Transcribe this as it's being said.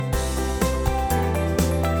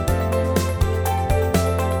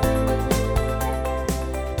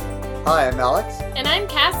Hi, I'm Alex. And I'm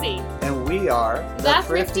Cassie. And we are The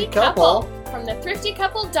Thrifty Couple from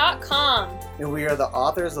thethriftycouple.com. And we are the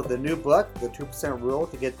authors of the new book, The 2% Rule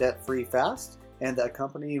to Get Debt Free Fast, and the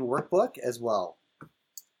accompanying workbook as well.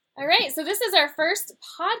 All right, so this is our first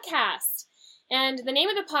podcast. And the name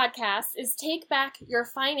of the podcast is Take Back Your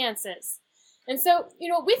Finances. And so,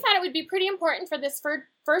 we thought it would be pretty important for this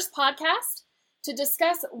first podcast to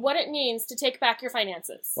discuss what it means to take back your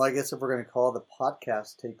finances. Well, I guess if we're going to call the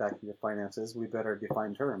podcast Take Back Your Finances, we better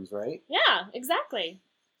define terms, right? Yeah, exactly.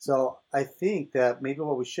 So I think that maybe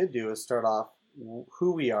what we should do is start off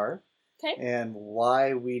who we are and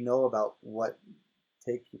why we know about what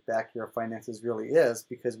Take Back Your Finances really is,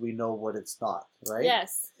 because we know what it's not, right?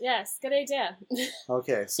 Yes, good idea.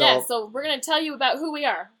 Okay, so... so we're going to tell you about who we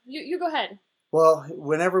are. You go ahead. Well,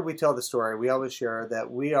 whenever we tell the story, we always share that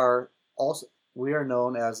we are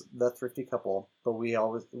known as the Thrifty Couple, but we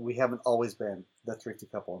haven't always been the Thrifty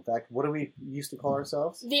Couple. In fact, what do we used to call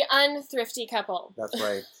ourselves? The Unthrifty Couple. That's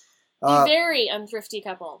right. The very unthrifty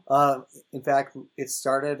couple. In fact, it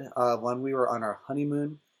started when we were on our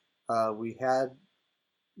honeymoon.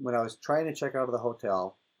 When I was trying to check out of the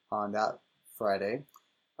hotel on that Friday,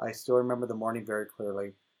 I still remember the morning very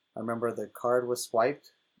clearly. I remember the card was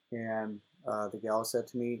swiped, and the gal said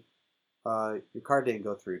to me, your card didn't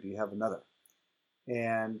go through. Do you have another?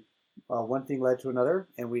 And one thing led to another,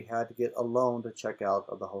 and we had to get a loan to check out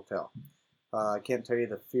of the hotel. I can't tell you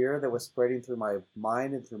the fear that was spreading through my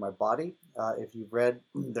mind and through my body. If you've read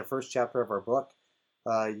the first chapter of our book,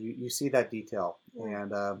 you see that detail. Yeah.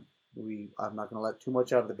 And I'm not going to let too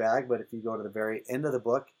much out of the bag, but if you go to the very end of the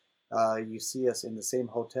book, you see us in the same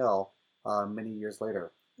hotel many years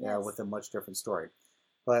later. Yes. With a much different story.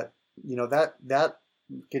 But that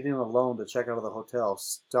getting a loan to check out of the hotel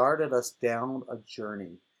started us down a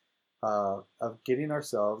journey of getting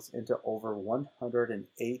ourselves into over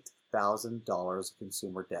 $108,000 of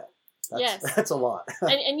consumer debt. That's a lot.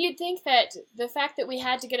 and you'd think that the fact that we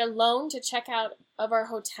had to get a loan to check out of our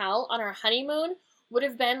hotel on our honeymoon would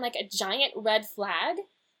have been like a giant red flag,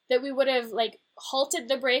 that we would have halted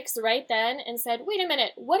the brakes right then and said, wait a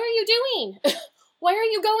minute, what are you doing? Why are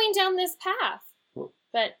you going down this path?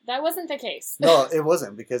 But that wasn't the case. No, it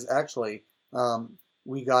wasn't, because actually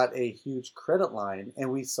we got a huge credit line,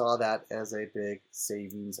 and we saw that as a big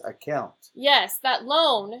savings account. Yes, that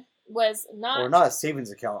loan was not... Or not a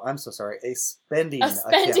savings account, I'm so sorry, a spending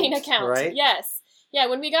account, right? Yes. Yeah,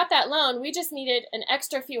 when we got that loan, we just needed an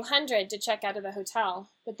extra few hundred to check out of the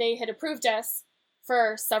hotel. But they had approved us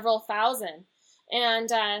for several thousand. And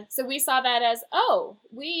so we saw that as,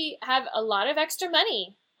 we have a lot of extra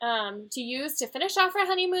money to use to finish off our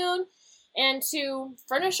honeymoon and to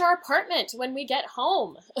furnish our apartment when we get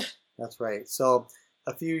home. That's right. So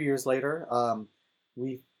a few years later,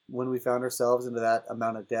 when we found ourselves into that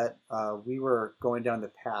amount of debt, we were going down the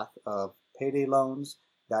path of payday loans,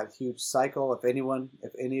 that huge cycle. If any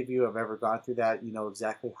of you have ever gone through that, you know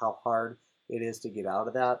exactly how hard it is to get out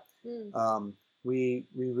of that. We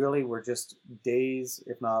really were just days,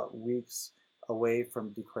 if not weeks, away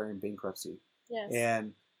from declaring bankruptcy. Yes.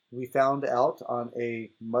 And we found out on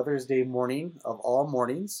a Mother's Day morning of all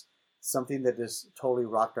mornings, something that just totally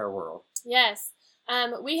rocked our world. Yes.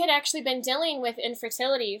 We had actually been dealing with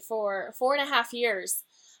infertility for 4.5 years.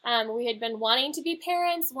 We had been wanting to be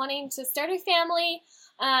parents, wanting to start a family.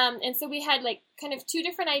 And so we had kind of two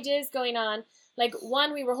different ideas going on.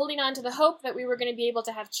 One, we were holding on to the hope that we were going to be able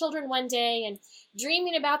to have children one day and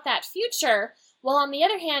dreaming about that future, while on the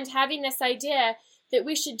other hand, having this idea that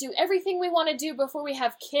we should do everything we want to do before we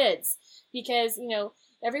have kids. Because,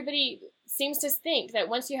 everybody seems to think that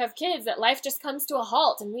once you have kids, that life just comes to a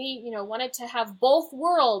halt. And we, wanted to have both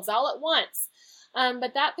worlds all at once.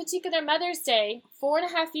 But that particular Mother's Day,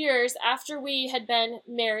 4.5 years after we had been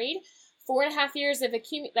married, 4.5 years that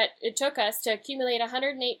it took us to accumulate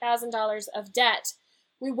 $108,000 of debt,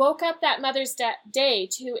 we woke up that Mother's Day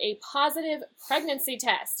to a positive pregnancy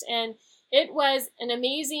test. And it was an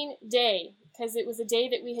amazing day, because it was a day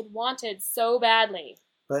that we had wanted so badly.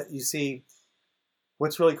 But you see,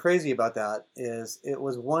 what's really crazy about that is it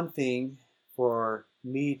was one thing for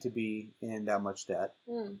me to be in that much debt.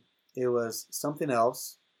 It was something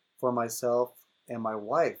else for myself and my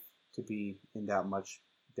wife to be in that much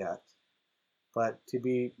debt. But to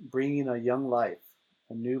be bringing a young life,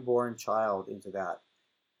 a newborn child into that,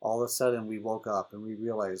 all of a sudden we woke up and we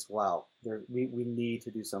realized, wow, we need to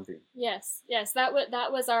do something. Yes, that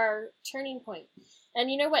was our turning point. And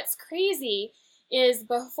what's crazy is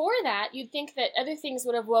before that, you'd think that other things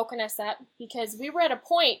would have woken us up, because we were at a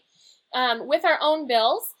point with our own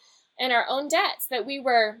bills and our own debts, that we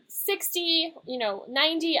were 60,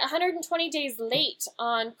 90, 120 days late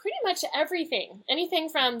on pretty much everything. Anything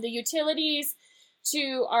from the utilities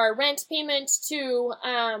to our rent payment to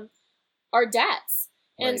our debts.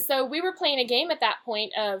 Right. And so we were playing a game at that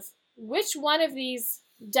point of which one of these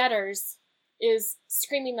debtors is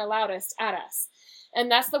screaming the loudest at us. And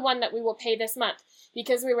that's the one that we will pay this month,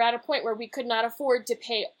 because we were at a point where we could not afford to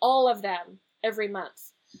pay all of them every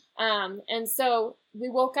month. And so we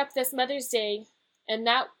woke up this Mother's Day, and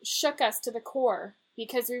that shook us to the core,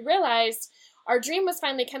 because we realized our dream was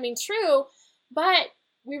finally coming true, but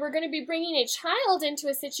we were going to be bringing a child into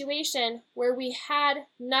a situation where we had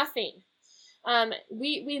nothing.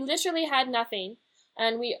 We literally had nothing,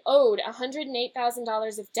 and we owed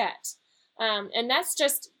 $108,000 of debt. And that's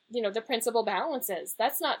just, the principal balances.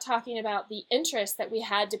 That's not talking about the interest that we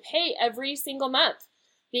had to pay every single month.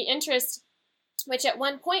 The interest, which at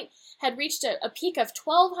one point had reached a peak of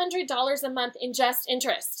 $1,200 a month in just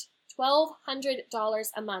interest. $1,200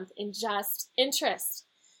 a month in just interest.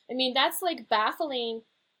 I mean, that's like baffling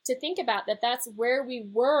to think about, that's where we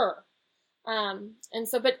were. And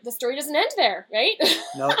so, but the story doesn't end there, right?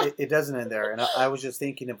 No, it doesn't end there. And I was just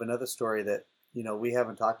thinking of another story that, we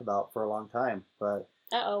haven't talked about for a long time, but.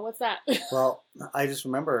 Uh-oh, what's that? Well, I just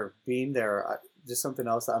remember being there, just something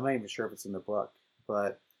else. I'm not even sure if it's in the book,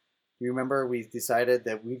 but you remember we decided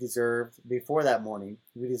that before that morning,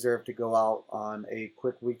 we deserved to go out on a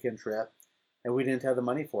quick weekend trip, and we didn't have the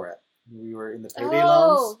money for it. We were in the payday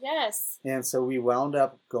loans. Oh, yes. And so we wound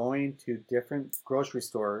up going to different grocery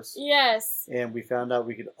stores. Yes. And we found out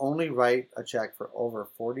we could only write a check for over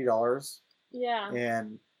 $40. Yeah.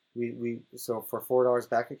 And so for $4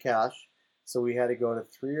 back of cash. So we had to go to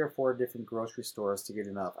 3 or 4 different grocery stores to get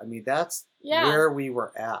enough. I mean, that's where we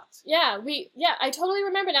were at. Yeah, I totally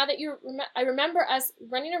remember now that I remember us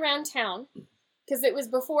running around town, because it was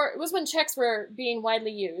when checks were being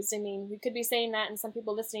widely used. I mean, we could be saying that and some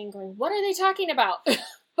people listening going, what are they talking about?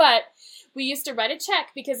 But we used to write a check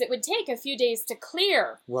because it would take a few days to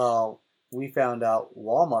clear. Well, we found out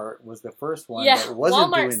Walmart was the first one that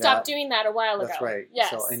wasn't Walmart doing that. stopped doing that a while ago. That's right. Yes.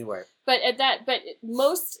 So anyway. But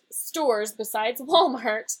most stores besides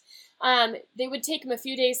Walmart, they would take them a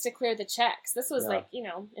few days to clear the checks. This was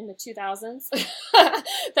in the 2000s.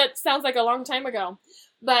 That sounds like a long time ago.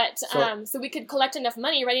 But so we could collect enough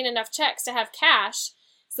money, writing enough checks to have cash,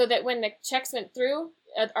 so that when the checks went through,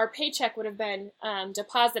 our paycheck would have been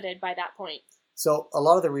deposited by that point. So a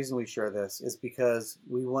lot of the reason we share this is because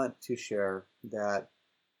we want to share that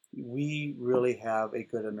we really have a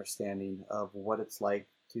good understanding of what it's like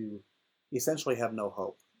to essentially have no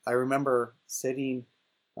hope. I remember sitting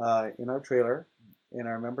in our trailer, and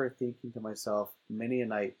I remember thinking to myself many a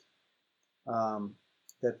night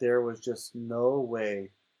that there was just no way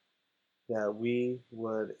that we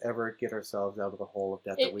would ever get ourselves out of the hole of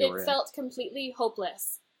debt that we were in. It felt completely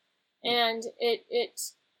hopeless, and it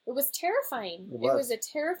was terrifying. It was a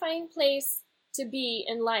terrifying place to be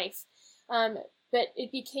in life, but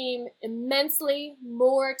it became immensely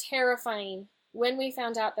more terrifying when we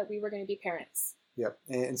found out that we were going to be parents. Yep,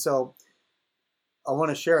 and so I want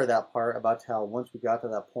to share that part about how once we got to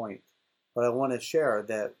that point, but I want to share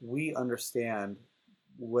that we understand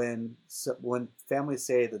when families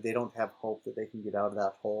say that they don't have hope that they can get out of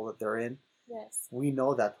that hole that they're in. Yes. We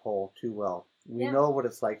know that hole too well. We know what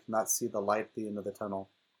it's like to not see the light at the end of the tunnel.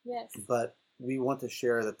 Yes. But we want to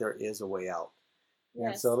share that there is a way out. Yes.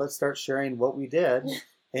 And so let's start sharing what we did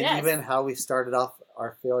and even how we started off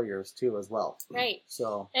our failures too as well. Right.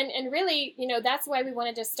 So and really, that's why we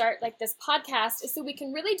wanted to start like this podcast, is so we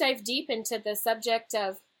can really dive deep into the subject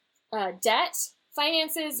of debt,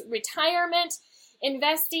 finances, retirement,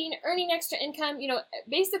 investing, earning extra income,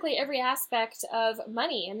 basically every aspect of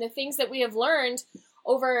money, and the things that we have learned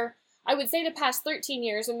over, I would say, the past 13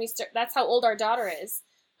 years when that's how old our daughter is.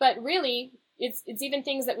 But really, it's even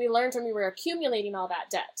things that we learned when we were accumulating all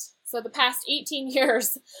that debt. So the past 18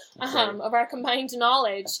 years of our combined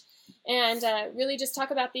knowledge, and really just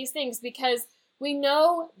talk about these things, because we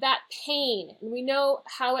know that pain, and we know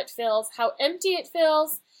how it feels, how empty it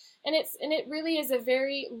feels, and it really is a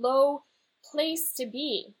very low place to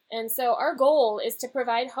be. And so our goal is to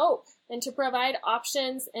provide hope and to provide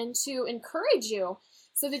options and to encourage you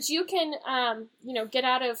so that you can, get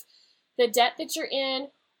out of the debt that you're in,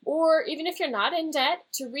 or even if you're not in debt,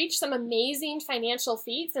 to reach some amazing financial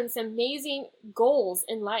feats and some amazing goals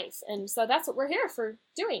in life. And so that's what we're here for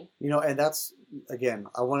doing. And that's, again,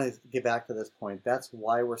 I want to get back to this point. That's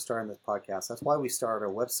why we're starting this podcast. That's why we started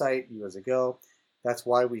our website years ago. That's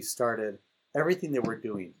why we started everything that we're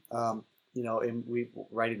doing. And we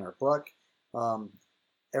writing our book.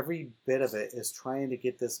 every bit of it is trying to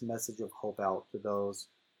get this message of hope out to those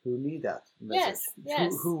who need that message.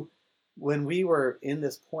 Yes. Who when we were in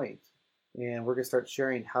this point, and we're going to start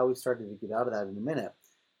sharing how we started to get out of that in a minute,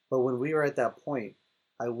 but when we were at that point,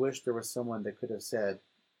 I wish there was someone that could have said,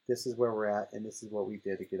 this is where we're at, and this is what we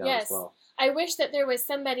did to get out as well. I wish that there was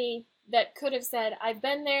somebody that could have said, I've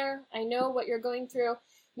been there, I know what you're going through.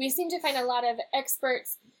 We seem to find a lot of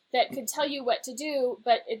experts that could tell you what to do,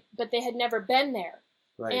 but they had never been there.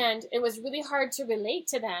 Right. And it was really hard to relate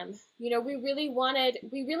to them. You know, we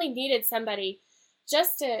really needed somebody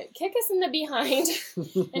just to kick us in the behind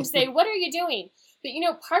and say, what are you doing? But, you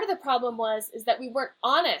know, part of the problem is that we weren't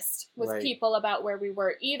honest with people about where we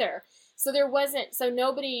were either. So we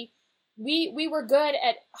were good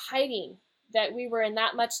at hiding that we were in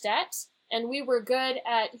that much debt, and we were good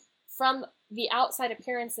at, from the outside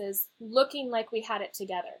appearances, looking like we had it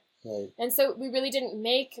together. Right. And so we really didn't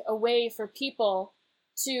make a way for people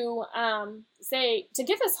to to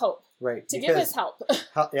give us hope. Right. Give us help.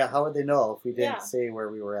 How would they know if we didn't say where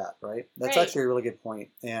we were at, right? That's actually a really good point.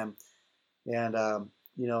 And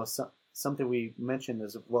you know, something we mentioned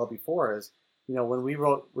as well before is, you know, when we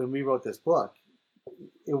wrote this book,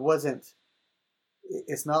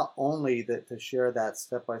 it's not only that to share that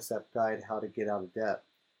step-by-step guide how to get out of debt,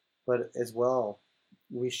 but as well,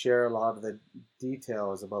 we share a lot of the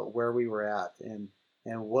details about where we were at and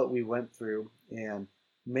what we went through. And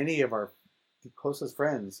many of our closest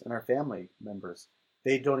friends and our family members,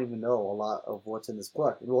 they don't even know a lot of what's in this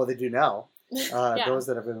book. Well, they do now, those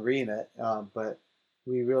that have been reading it. But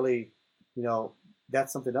we really, you know,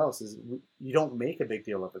 that's something else, is you don't make a big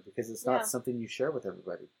deal of it because it's not something you share with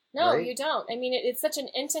everybody. No, right? You don't. I mean, it's such an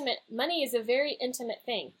intimate, money is a very intimate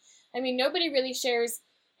thing. I mean, nobody really shares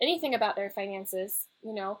anything about their finances,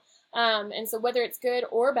 you know, and so whether it's good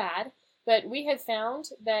or bad, but we have found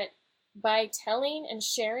that by telling and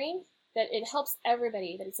sharing, that it helps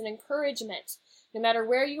everybody, that it's an encouragement, no matter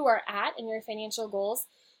where you are at in your financial goals.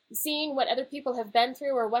 Seeing what other people have been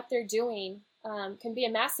through or what they're doing can be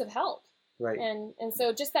a massive help. Right. And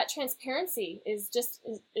so just that transparency is just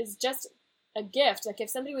a gift. Like if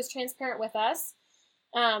somebody was transparent with us,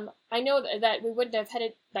 I know that we wouldn't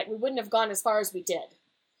have gone as far as we did,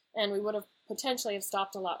 and we would have potentially have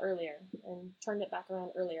stopped a lot earlier and turned it back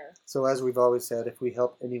around earlier. So as we've always said, if we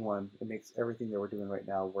help anyone, it makes everything that we're doing right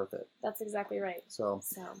now worth it. That's exactly right. So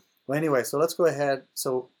well, anyway, so let's go ahead.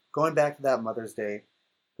 So going back to that Mother's Day,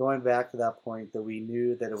 going back to that point that we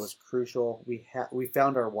knew that it was crucial, we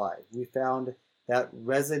found our why. We found that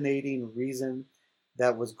resonating reason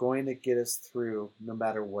that was going to get us through no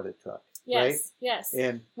matter what it took. Yes, right? Yes.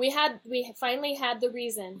 And we finally had the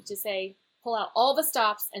reason to say, pull out all the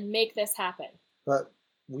stops and make this happen. But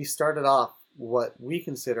we started off what we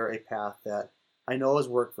consider a path that I know has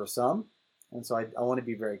worked for some, and so I want to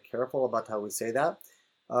be very careful about how we say that.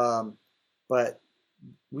 But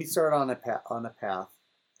we started on a path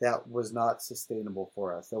that was not sustainable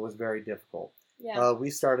for us. That was very difficult. Yeah. We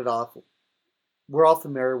started off. We're all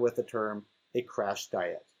familiar with the term a crash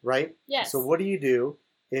diet, right? Yes. So what do you do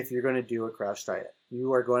if you're going to do a crash diet?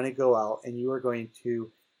 You are going to go out and you are going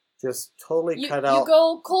to just totally cut out. You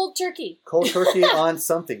go cold turkey. Cold turkey on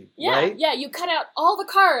something, right? Yeah, you cut out all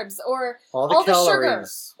the carbs or all the sugar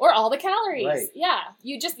or all the calories. Right. Yeah,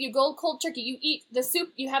 you go cold turkey. You eat the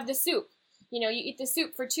soup. You have the soup. You know, you eat the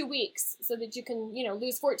soup for 2 weeks so that you can, you know,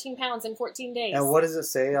 lose 14 pounds in 14 days. And what does it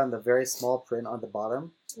say on the very small print on the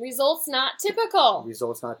bottom? Results not typical.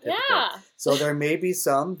 Results not typical. Yeah. So there may be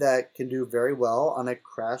some that can do very well on a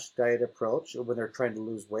crash diet approach when they're trying to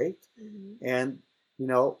lose weight. Mm-hmm. And, you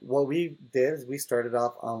know, what we did is we started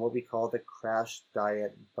off on what we call the crash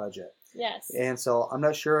diet budget. Yes. And so I'm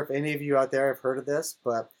not sure if any of you out there have heard of this,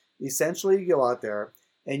 but essentially you go out there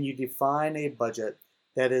and you define a budget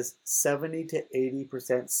that is 70 to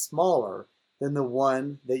 80% smaller than the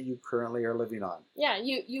one that you currently are living on. Yeah,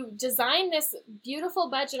 you design this beautiful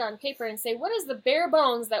budget on paper and say, what is the bare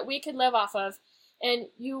bones that we could live off of? And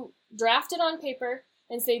you draft it on paper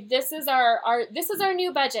and say, this is our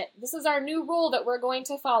new budget. This is our new rule that we're going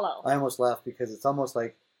to follow. I almost laugh because it's almost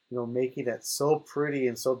like, you know, making it so pretty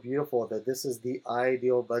and so beautiful that this is the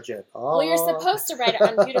ideal budget. Oh. Well, you're supposed to write it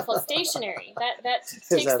on beautiful stationery. That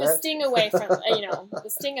takes the sting away from, the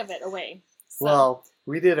sting of it away. So. Well,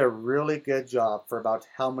 we did a really good job for about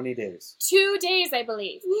how many days? 2 days, I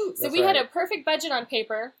believe. So we had a perfect budget on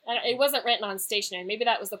paper. And it wasn't written on stationery. Maybe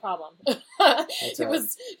that was the problem. It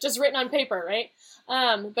was just written on paper, right?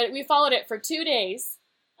 But we followed it for 2 days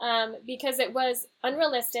because it was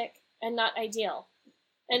unrealistic and not ideal.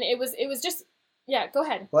 And it was just, go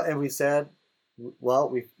ahead. Well, and we said, well,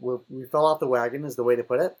 we fell off the wagon is the way to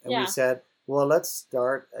put it. And we said, well, let's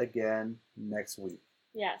start again next week.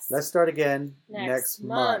 Yes. Let's start again next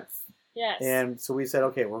month. Yes. And so we said,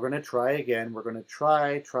 okay, we're going to try again. We're going to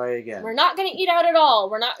try again. We're not going to eat out at all.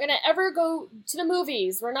 We're not going to ever go to the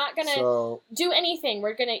movies. We're not going to do anything.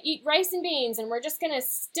 We're going to eat rice and beans, and we're just going to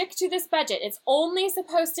stick to this budget. It's only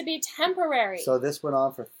supposed to be temporary. So this went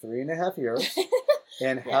on for 3.5 years.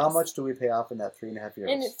 And how much do we pay off in that 3.5 years?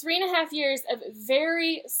 In 3.5 years of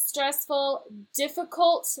very stressful,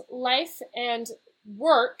 difficult life and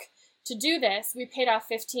work to do this, we paid off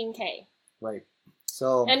 $15,000. Right.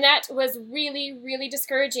 So, and that was really, really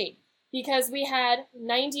discouraging because we had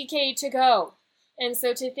 $90,000 to go. And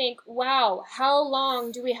so to think, wow, how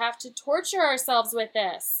long do we have to torture ourselves with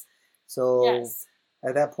this? So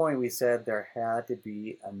at that point we said there had to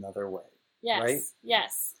be another way. Yes. Right?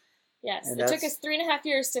 Yes. Yes. And it took us 3.5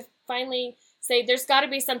 years to finally say there's got to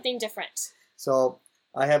be something different. So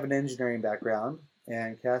I have an engineering background,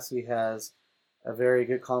 and Cassie has a very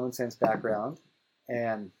good common sense background.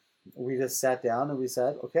 And we just sat down and we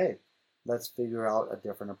said, okay, let's figure out a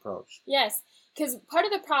different approach. Yes, because part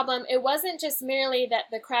of the problem, it wasn't just merely that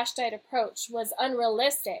the crash diet approach was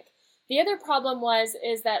unrealistic. The other problem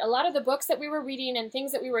is that a lot of the books that we were reading and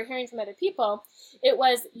things that we were hearing from other people, it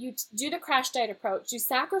was you do the crash diet approach. You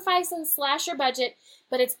sacrifice and slash your budget,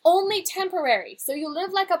 but it's only temporary. So you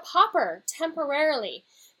live like a pauper temporarily.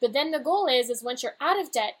 But then the goal is once you're out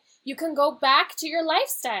of debt, you can go back to your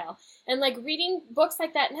lifestyle. And like reading books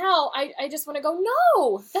like that now, I just want to go,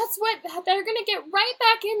 no, that's what they're going to get right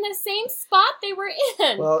back in the same spot they were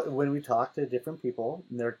in. Well, when we talk to different people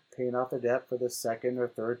and they're paying off their debt for the second or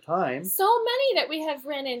third time. So many that we have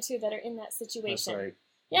ran into that are in that situation. That's right.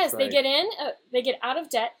 Yes, they get in, they get out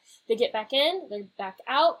of debt, they get back in, they're back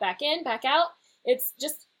out, back in, back out. It's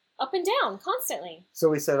just up and down constantly. So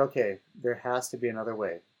we said, okay, there has to be another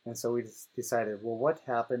way. And so we decided, well, what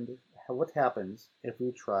happens if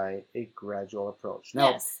we try a gradual approach?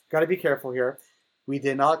 Now, got to be careful here. We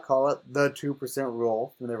did not call it the 2%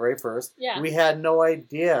 rule from the very first. Yeah. We had no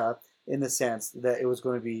idea in the sense that it was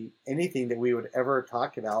going to be anything that we would ever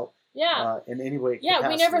talk about in any way. Yeah,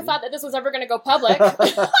 capacity. we never thought that this was ever going to go public.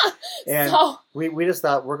 And we just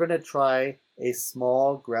thought we're going to try a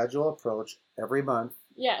small gradual approach every month.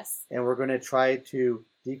 Yes. And we're going to try to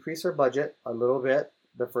decrease our budget a little bit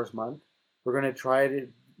the first month. We're going to try to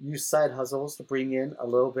use side hustles to bring in a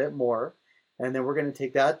little bit more. And then we're going to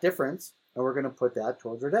take that difference and we're going to put that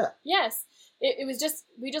towards our debt. Yes. It was just,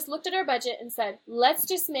 we just looked at our budget and said, let's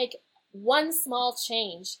just make one small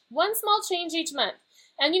change each month.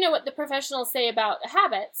 And you know what the professionals say about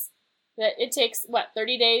habits? That it takes,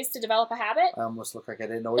 30 days to develop a habit? I almost look like I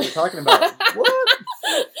didn't know what you're talking about. What?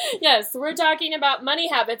 Yes, we're talking about money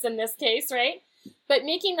habits in this case, right? But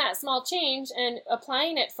making that small change and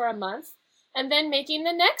applying it for a month, and then making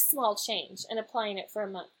the next small change and applying it for a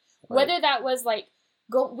month. Right. Whether that was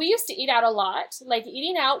we used to eat out a lot. Like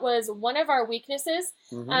eating out was one of our weaknesses.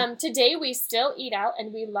 Mm-hmm. Today we still eat out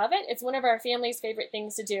and we love it. It's one of our family's favorite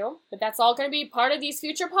things to do. But that's all going to be part of these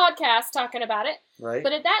future podcasts talking about it. Right.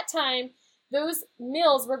 But at that time, those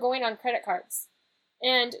meals were going on credit cards.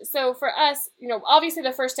 And so for us, obviously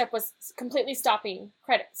the first step was completely stopping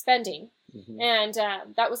credit spending. Mm-hmm. And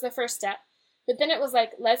that was the first step. But then it was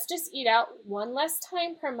like, let's just eat out one less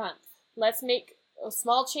time per month. Let's make a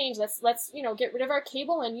small change. Let's get rid of our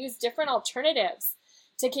cable and use different alternatives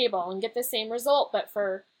to cable and get the same result, but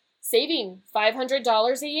for saving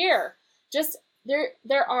 $500 a year. Just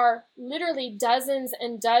there are literally dozens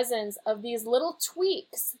and dozens of these little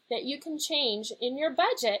tweaks that you can change in your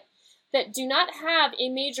budget that do not have a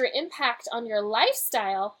major impact on your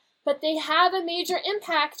lifestyle, but they have a major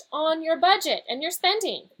impact on your budget and your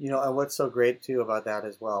spending. And what's so great too about that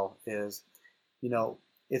as well is,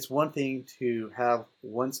 it's one thing to have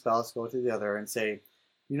one spouse go to the other and say,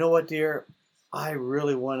 you know what, dear, I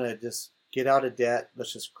really want to just get out of debt.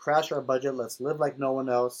 Let's just crash our budget. Let's live like no one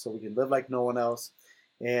else so we can live like no one else.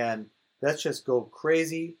 And let's just go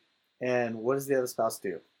crazy. And what does the other spouse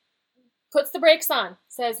do? Puts the brakes on.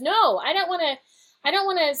 Says, no, I don't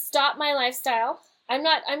want to stop my lifestyle. I'm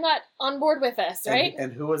not on board with this, right?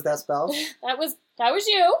 And who was that spouse? That was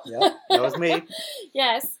you. Yeah, that was me.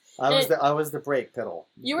 Yes. I was the brake pedal.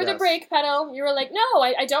 You were the brake pedal. You were like, no,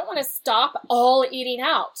 I don't want to stop all eating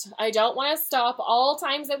out. I don't want to stop all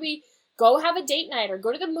times that we go have a date night or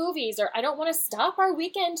go to the movies, or I don't want to stop our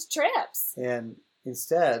weekend trips. And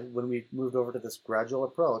instead, when we moved over to this gradual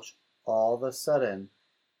approach, all of a sudden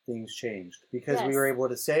things changed because we were able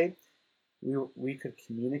to say, we could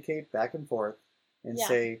communicate back and forth and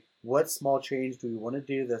say, what small change do we want to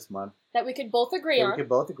do this month? That we could both agree on. We could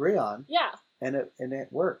both agree on. Yeah. And it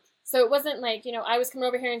worked. So it wasn't like, I was coming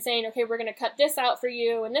over here and saying, okay, we're going to cut this out for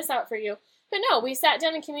you and this out for you. But no, we sat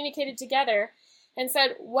down and communicated together and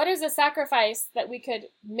said, what is a sacrifice that we could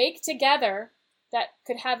make together that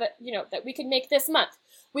could have that we could make this month?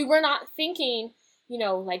 We were not thinking,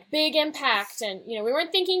 like big impact, and, we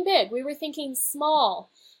weren't thinking big. We were thinking small.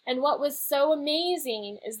 And what was so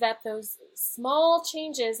amazing is that those small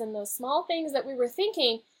changes and those small things that we were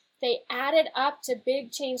thinking, they added up to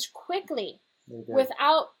big change quickly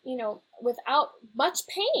without much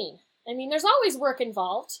pain. I mean, there's always work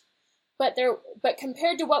involved, but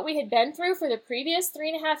compared to what we had been through for the previous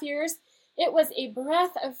 3.5 years, it was a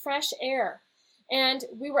breath of fresh air. And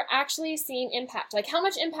we were actually seeing impact. Like, how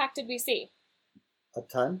much impact did we see? A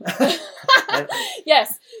ton.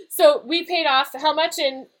 Yes. So we paid off how much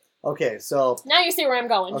in... Okay, so... Now you see where I'm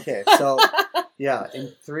going. Okay, so, yeah,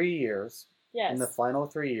 in 3 years, yes. In the final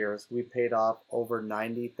 3 years, we paid off over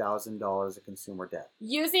 $90,000 of consumer debt.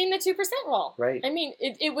 Using the 2% rule. Right. I mean,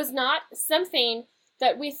 it was not something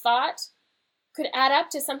that we thought could add up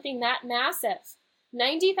to something that massive.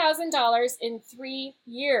 $90,000 in 3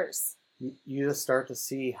 years. You just start to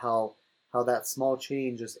see how that small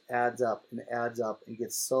change just adds up and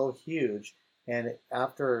gets so huge. And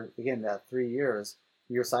after, again, that 3 years,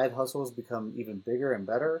 your side hustles become even bigger and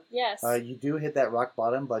better. Yes. You do hit that rock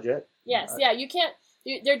bottom budget. Yes. Yeah. You can't.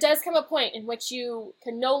 There does come a point in which you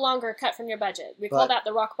can no longer cut from your budget. We call that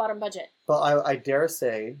the rock bottom budget. But I dare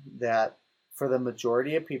say that for the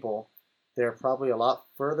majority of people, they're probably a lot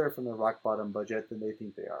further from the rock bottom budget than they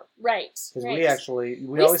think they are. Right. Because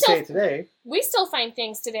we always say it today. We still find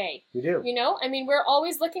things today. We do. I mean, we're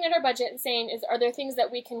always looking at our budget and saying, are there things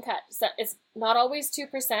that we can cut? So it's not always 2%.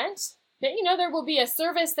 But, there will be a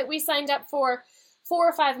service that we signed up for 4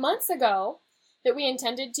 or 5 months ago that we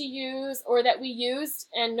intended to use or that we used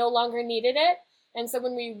and no longer needed it. And so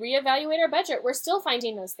when we reevaluate our budget, we're still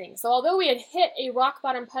finding those things. So although we had hit a rock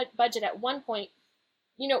bottom budget at one point,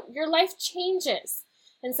 your life changes.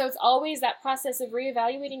 And so it's always that process of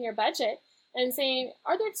reevaluating your budget and saying,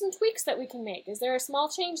 are there some tweaks that we can make? Is there a small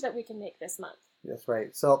change that we can make this month? That's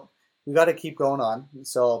right. So we got to keep going on.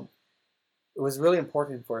 So it was really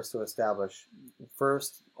important for us to establish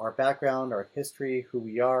first our background, our history, who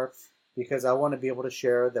we are, because I want to be able to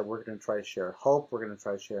share that we're going to try to share hope. We're going to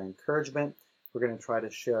try to share encouragement. We're going to try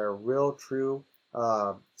to share real, true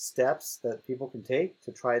steps that people can take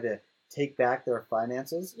to try to take back their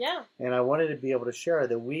finances. Yeah. And I wanted to be able to share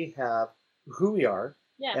that we have who we are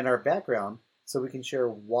and our background so we can share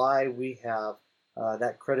why we have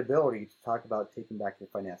that credibility to talk about taking back your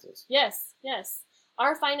finances. Yes, yes.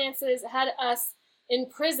 Our finances had us in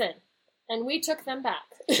prison, and we took them back.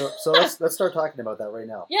 so let's start talking about that right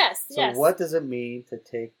now. Yes, So what does it mean to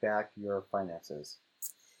take back your finances?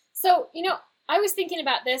 So, I was thinking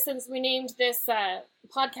about this since we named this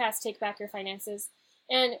podcast Take Back Your Finances.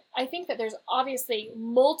 And I think that there's obviously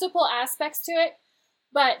multiple aspects to it.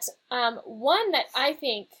 But one that I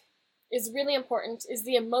think is really important is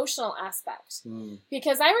the emotional aspect.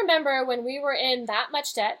 Because I remember when we were in that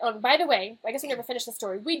much debt. Oh, by the way, I guess we never finished the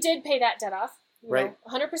story. We did pay that debt off. Right.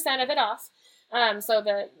 100% of it off. So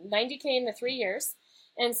the $90K in the 3 years.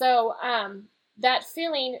 And so that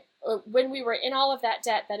feeling when we were in all of that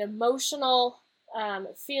debt, that emotional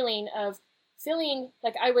feeling of feeling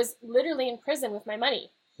like I was literally in prison with my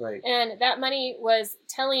money. Right. And that money was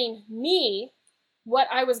telling me what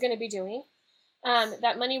I was going to be doing.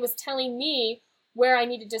 That money was telling me where I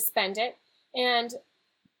needed to spend it. And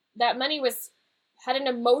that money had an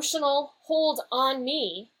emotional hold on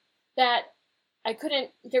me that I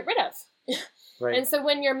couldn't get rid of. Right. And so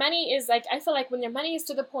when your money is I feel like when your money is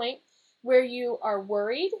to the point where you are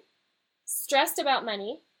worried, stressed about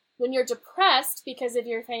money, when you're depressed because of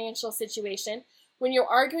your financial situation, when you're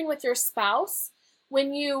arguing with your spouse,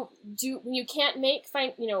 when you can't make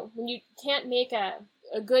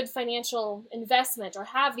a good financial investment or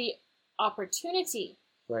have the opportunity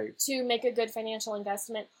to make a good financial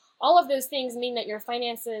investment, all of those things mean that your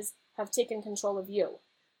finances have taken control of you.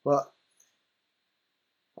 Well,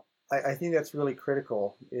 I think that's really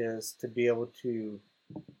critical, is to be able to,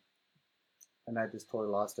 and I just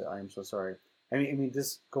totally lost it. I am so sorry. I mean,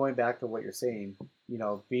 just going back to what you're saying,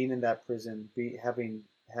 being in that prison, having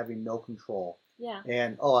no control. Yeah.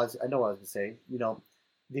 And I know what I was going to say.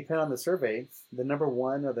 Depending on the survey, the number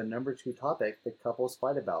 1 or the number 2 topic that couples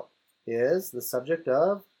fight about is the subject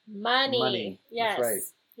of money. Yes. That's right.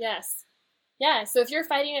 Yes. Yeah. So if you're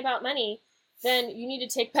fighting about money, then you need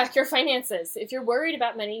to take back your finances. If you're worried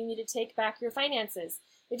about money, you need to take back your finances.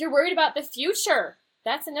 If you're worried about the future,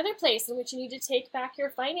 that's another place in which you need to take back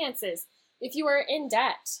your finances. If you are in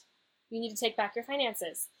debt, you need to take back your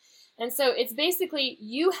finances. And so it's basically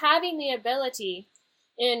you having the ability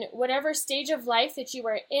in whatever stage of life that you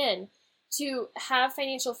are in to have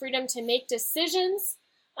financial freedom to make decisions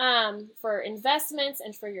for investments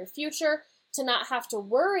and for your future, to not have to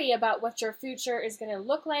worry about what your future is going to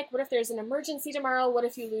look like. What if there's an emergency tomorrow? What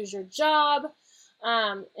if you lose your job?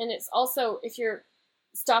 And it's also, if you're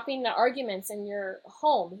stopping the arguments in your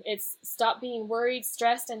home, it's stop being worried,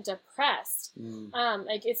 stressed, and depressed.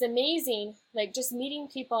 Like, it's amazing, like, just meeting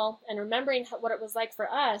people and remembering what it was like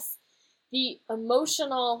for us, the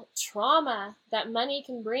emotional trauma that money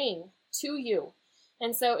can bring to you.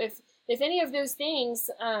 And so if any of those things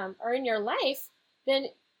are in your life, then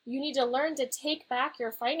you need to learn to take back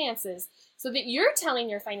your finances so that you're telling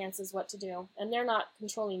your finances what to do and they're not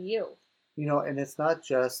controlling you. And it's not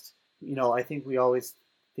just, I think we always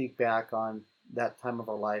think back on that time of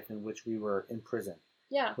our life in which we were in prison.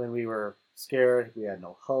 Yeah. When we were scared, we had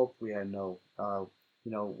no hope, we had no,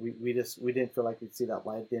 we didn't feel like we'd see that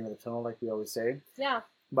light at the end of the tunnel, like we always say. Yeah.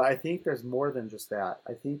 But I think there's more than just that.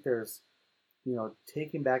 I think there's,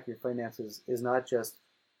 taking back your finances is not just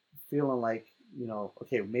feeling like,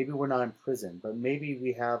 okay, maybe we're not in prison, but maybe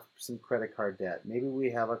we have some credit card debt. Maybe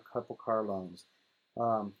we have a couple car loans.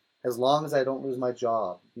 As long as I don't lose my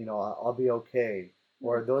job, I'll be okay.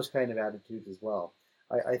 Or those kind of attitudes as well.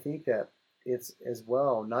 I think that it's as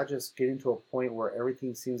well not just getting to a point where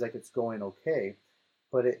everything seems like it's going okay,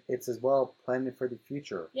 but it's as well planning for the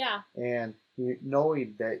future. Yeah. And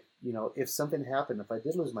knowing that, if something happened, if I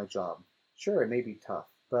did lose my job, sure, it may be tough,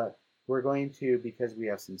 but we're going to, because we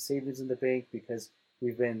have some savings in the bank, because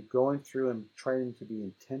we've been going through and trying to be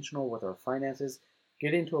intentional with our finances,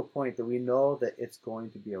 getting to a point that we know that it's going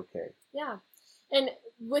to be okay. Yeah. And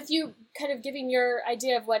with you kind of giving your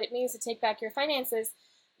idea of what it means to take back your finances,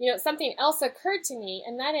 something else occurred to me,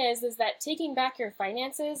 and that is that taking back your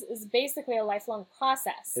finances is basically a lifelong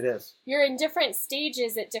process. It is. You're in different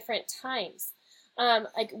stages at different times.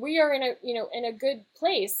 Like, we are in a good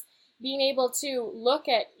place, being able to look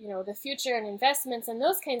at, the future and investments and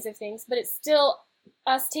those kinds of things, but it's still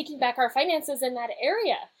us taking back our finances in that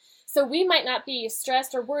area. So we might not be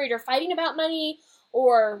stressed or worried or fighting about money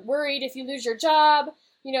or worried if you lose your job.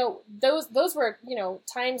 Those were,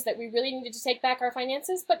 times that we really needed to take back our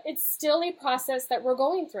finances, but it's still a process that we're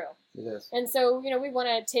going through. It is. And so, we want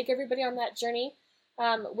to take everybody on that journey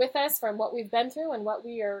with us from what we've been through and what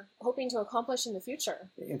we are hoping to accomplish in the future.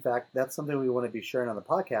 In fact, that's something we want to be sharing on the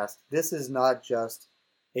podcast. This is not just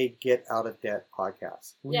a get out of debt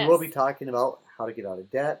podcast. We will be talking about how to get out of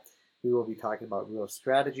debt. We will be talking about real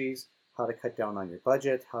strategies, how to cut down on your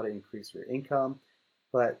budget, how to increase your income.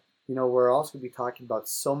 But, we're also going to be talking about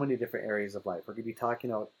so many different areas of life. We're going to be talking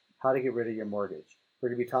about how to get rid of your mortgage. We're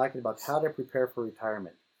going to be talking about how to prepare for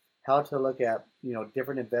retirement, how to look at,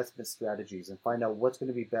 different investment strategies and find out what's going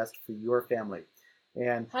to be best for your family.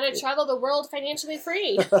 And how to travel the world financially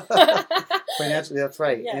free. Financially, that's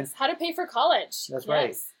right. Yes. And how to pay for college. That's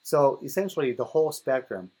right. So essentially, the whole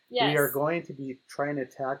spectrum. Yes. We are going to be trying to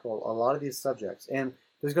tackle a lot of these subjects. And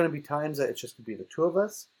there's going to be times that it's just going to be the two of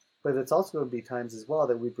us, but it's also going to be times as well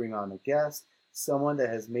that we bring on a guest, someone that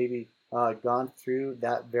has maybe gone through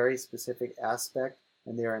that very specific aspect,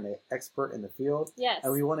 and they're an expert in the field. Yes.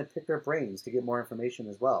 And we want to pick their brains to get more information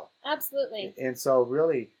as well. Absolutely. And so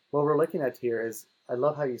really, what we're looking at here is, I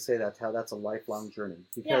love how you say that, how that's a lifelong journey.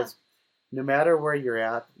 Because no matter where you're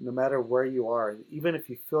at, no matter where you are, even if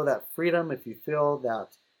you feel that freedom, if you feel that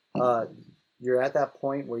you're at that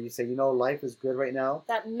point where you say, life is good right now.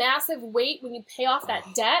 That massive weight when you pay off that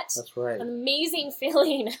debt. That's right. An amazing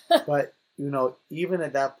feeling. But, even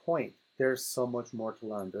at that point, there's so much more to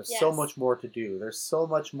learn. There's so much more to do. There's so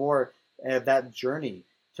much more of that journey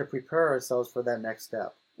to prepare ourselves for that next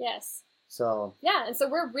step. Yes. So. Yeah, and so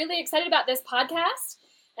we're really excited about this podcast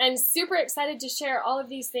and super excited to share all of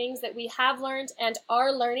these things that we have learned and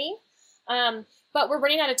are learning. But we're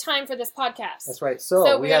running out of time for this podcast. That's right.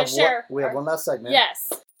 So we have one last segment.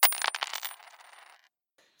 Yes.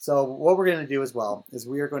 So what we're going to do as well is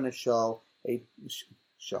we are going to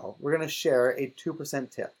we're going to share a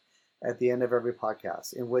 2% tip at the end of every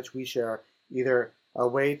podcast, in which we share either a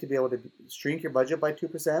way to be able to shrink your budget by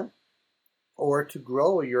 2% or to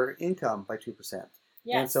grow your income by 2%.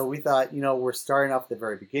 Yes. And so we thought, we're starting off at the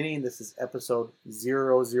very beginning. This is episode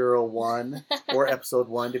 001 or episode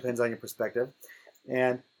 1, depends on your perspective.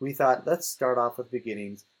 And we thought, let's start off with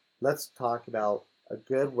beginnings. Let's talk about a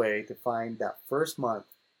good way to find that first month,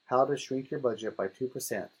 how to shrink your budget by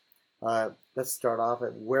 2%. Let's start off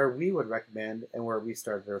at where we would recommend and where we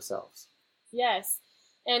started ourselves. Yes.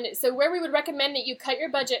 And so where we would recommend that you cut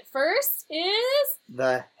your budget first is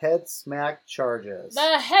the head smack charges.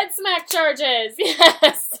 the head smack charges.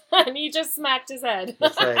 Yes. And he just smacked his head.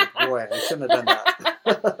 That's right. Boy, I shouldn't have done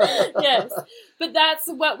that. Yes. But that's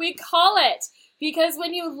what we call it. Because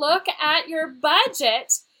when you look at your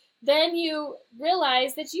budget, then you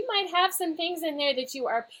realize that you might have some things in there that you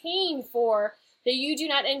are paying for that you do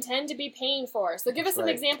not intend to be paying for. So give us some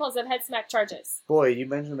examples of head smack charges. Boy, you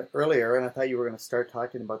mentioned it earlier, and I thought you were going to start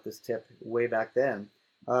talking about this tip way back then.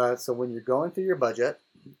 So when you're going through your budget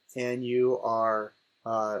and you are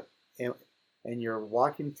and you're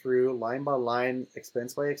walking through line by line,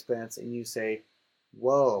 expense by expense, and you say,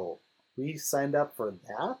 "Whoa, we signed up for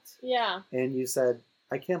that?" Yeah. And you said,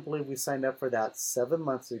 "I can't believe we signed up for that 7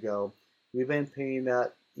 months ago. We've been paying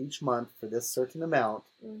that each month for this certain amount,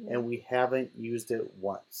 and we haven't used it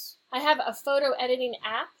once." I have a photo editing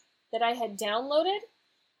app that I had downloaded,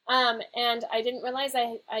 and I didn't realize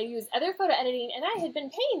I use other photo editing, and I had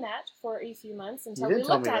been paying that for a few months until we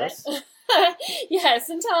looked at it. Yes,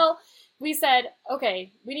 until we said,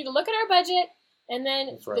 okay, we need to look at our budget, and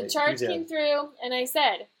then the charge came through, and I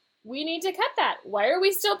said, we need to cut that. Why are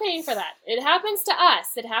we still paying for that? It happens to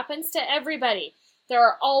us. It happens to everybody. There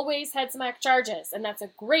are always head smack charges, and that's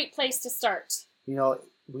a great place to start. You know,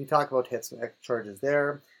 we talk about head smack charges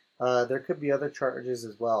there. There could be other charges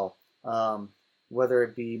as well, whether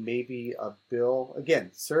it be maybe a bill.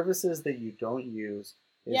 Again, services that you don't use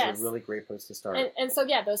is a really great place to start. And so,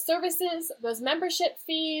 yeah, those services, those membership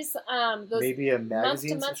fees, those maybe a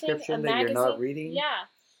magazine subscription that you're not reading. Yeah.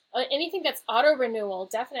 Anything that's auto renewal,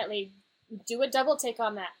 definitely do a double take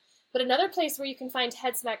on that. But another place where you can find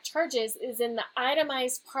head smack charges is in the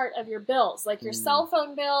itemized part of your bills, like your cell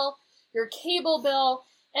phone bill, your cable bill,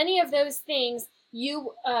 any of those things.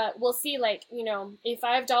 You will see, like, you know, a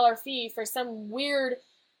 $5 fee for some weird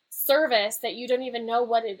service that you don't even know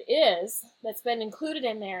what it is that's been included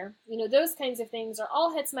in there. You know, those kinds of things are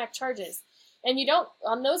all head smack charges. And you don't,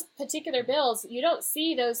 on those particular bills, you don't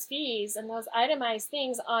see those fees and those itemized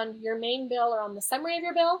things on your main bill or on the summary of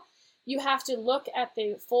your bill. You have to look at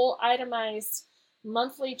the full itemized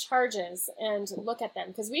monthly charges and look at them.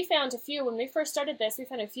 Because we found a few, when we first started this, we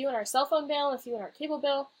found a few in our cell phone bill, a few in our cable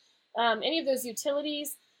bill, any of those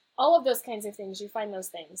utilities, all of those kinds of things, you find those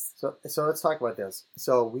things. So let's talk about this.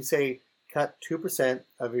 So we say cut 2%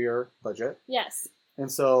 of your budget. Yes.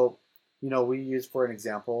 And so, you know, we use, for an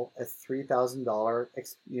example, a $3,000,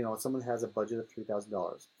 you know, someone has a budget of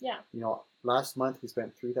 $3,000. Yeah. You know, last month we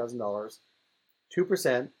spent $3,000.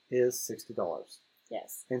 2% is $60.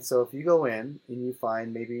 Yes. And so if you go in and you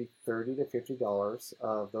find maybe $30 to $50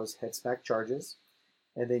 of those head smack charges,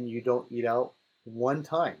 and then you don't eat out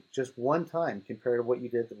just one time compared to what you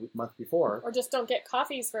did the month before. Or just don't get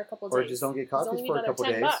coffees for a couple of days. Or just don't get coffees for a couple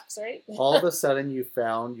of days. $10, right? All of a sudden you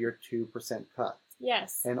found your 2% cut.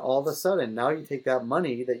 Yes. And all of a sudden now you take that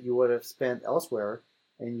money that you would have spent elsewhere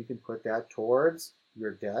and you can put that towards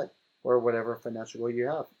your debt or whatever financial goal you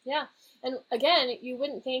have. Yeah. And again, you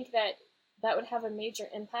wouldn't think that that would have a major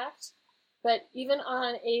impact. But even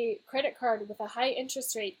on a credit card with a high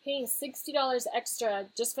interest rate, paying $60 extra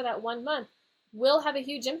just for that 1 month will have a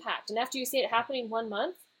huge impact. And after you see it happening 1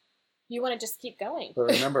 month, you want to just keep going. But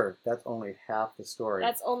remember, that's only half the story.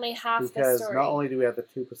 That's only half the story. Because not only do we have the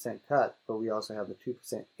 2% cut, but we also have the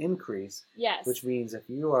 2% increase. Yes. Which means if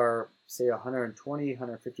you are, say, $120,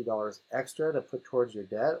 $150 extra to put towards your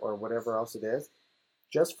debt or whatever else it is,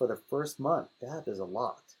 just for the first month, that is a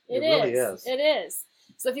lot. It really is. It is.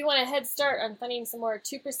 So if you want a head start on finding some more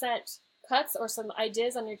 2% cuts or some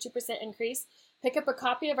ideas on your 2% increase, pick up a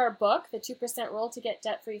copy of our book, The 2% Rule to Get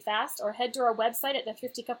Debt-Free Fast, or head to our website at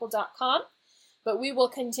thethriftycouple.com. But we will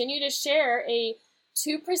continue to share a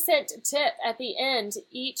 2% tip at the end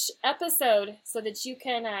each episode so that you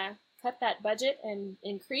can cut that budget and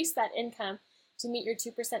increase that income to meet your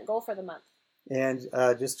 2% goal for the month. And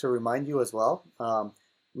just to remind you as well,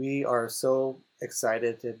 we are so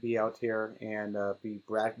excited to be out here and be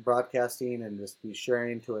broadcasting and just be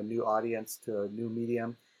sharing to a new audience, to a new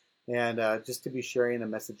medium. And just to be sharing a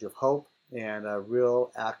message of hope and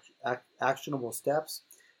real actionable steps.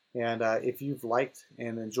 And if you've liked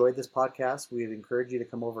and enjoyed this podcast, we'd encourage you to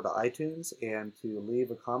come over to iTunes and to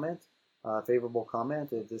leave a comment, a favorable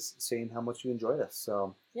comment, just saying how much you enjoyed us.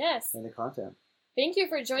 So yes, and the content. Thank you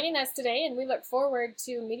for joining us today, and we look forward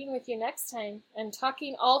to meeting with you next time and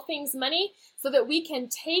talking all things money so that we can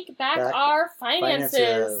take back our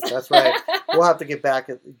finances. That's right. We'll have to get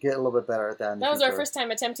a little bit better at that. That was our first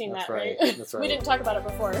time attempting that, right? That's right. We didn't talk about it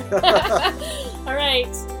before. All right.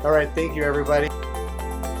 All right. Thank you, everybody.